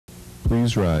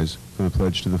Please rise for the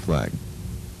pledge to the flag.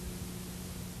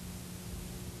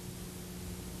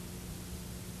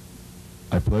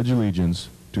 I pledge allegiance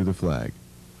to the flag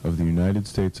of the United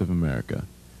States of America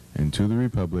and to the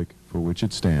republic for which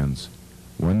it stands,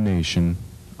 one nation,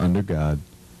 under God,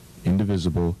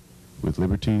 indivisible, with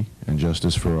liberty and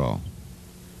justice for all.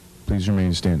 Please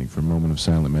remain standing for a moment of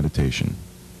silent meditation.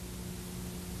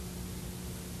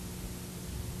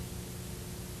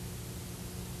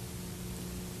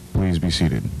 Please be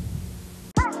seated.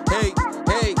 Hey,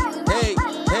 hey, hey,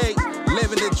 hey,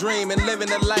 living the dream and living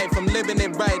the life, I'm living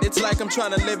it right. It's like I'm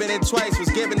trying to live in it twice. Was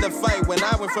given the fight when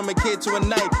I went from a kid to a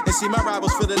knight. And see, my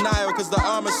rivals feel denial cause the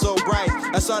armor's so bright.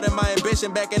 I started my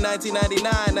ambition back in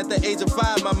 1999. At the age of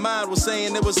 5, my mind was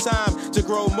saying it was time to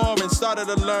grow more and started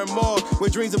to learn more.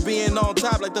 With dreams of being on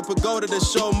top like the pagoda to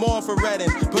show more for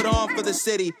Reading. Put on for the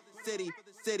city, city,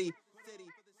 city,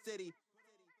 city, city.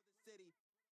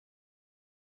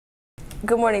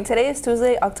 Good morning. Today is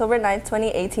Tuesday, October 9th,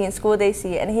 2018, School Day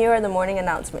C, and here are the morning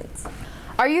announcements.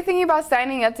 Are you thinking about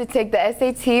signing up to take the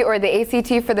SAT or the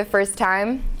ACT for the first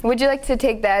time? Would you like to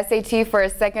take the SAT for a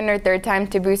second or third time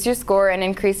to boost your score and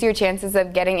increase your chances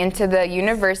of getting into the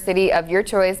university of your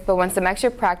choice, but want some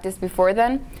extra practice before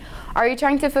then? Are you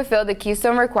trying to fulfill the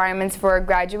Keystone requirements for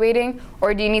graduating,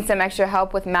 or do you need some extra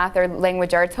help with math or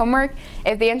language arts homework?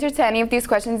 If the answer to any of these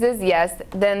questions is yes,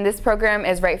 then this program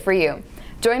is right for you.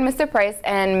 Join Mr. Price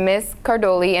and Ms.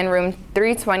 Cardoli in room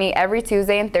 320 every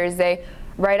Tuesday and Thursday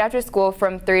right after school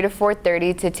from 3 to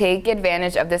 4:30 to take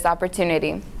advantage of this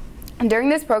opportunity. During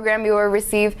this program, you will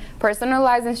receive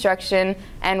personalized instruction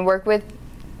and work with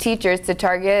teachers to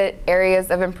target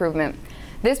areas of improvement.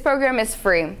 This program is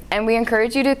free, and we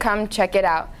encourage you to come check it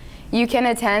out. You can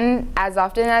attend as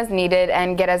often as needed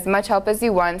and get as much help as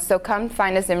you want, so come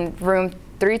find us in room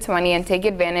 320 and take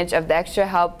advantage of the Extra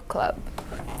Help Club.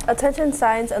 Attention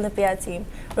Science Olympiad team.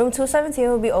 Room 217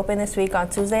 will be open this week on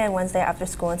Tuesday and Wednesday after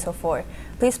school until 4.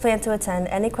 Please plan to attend.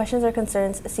 Any questions or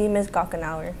concerns, see Ms.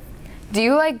 Gockenauer. Do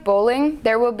you like bowling?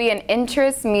 There will be an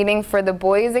interest meeting for the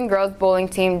boys and girls bowling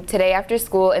team today after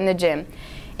school in the gym.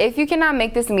 If you cannot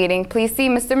make this meeting, please see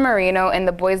Mr. Marino in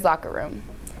the boys' locker room.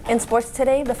 In sports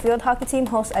today, the field hockey team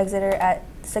hosts Exeter at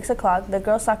 6 o'clock. The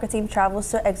girls' soccer team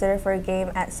travels to Exeter for a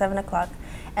game at 7 o'clock.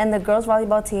 And the girls'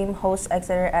 volleyball team hosts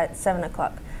Exeter at 7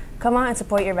 o'clock. Come on and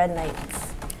support your Red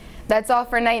Knights. That's all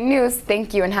for Night News.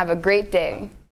 Thank you and have a great day.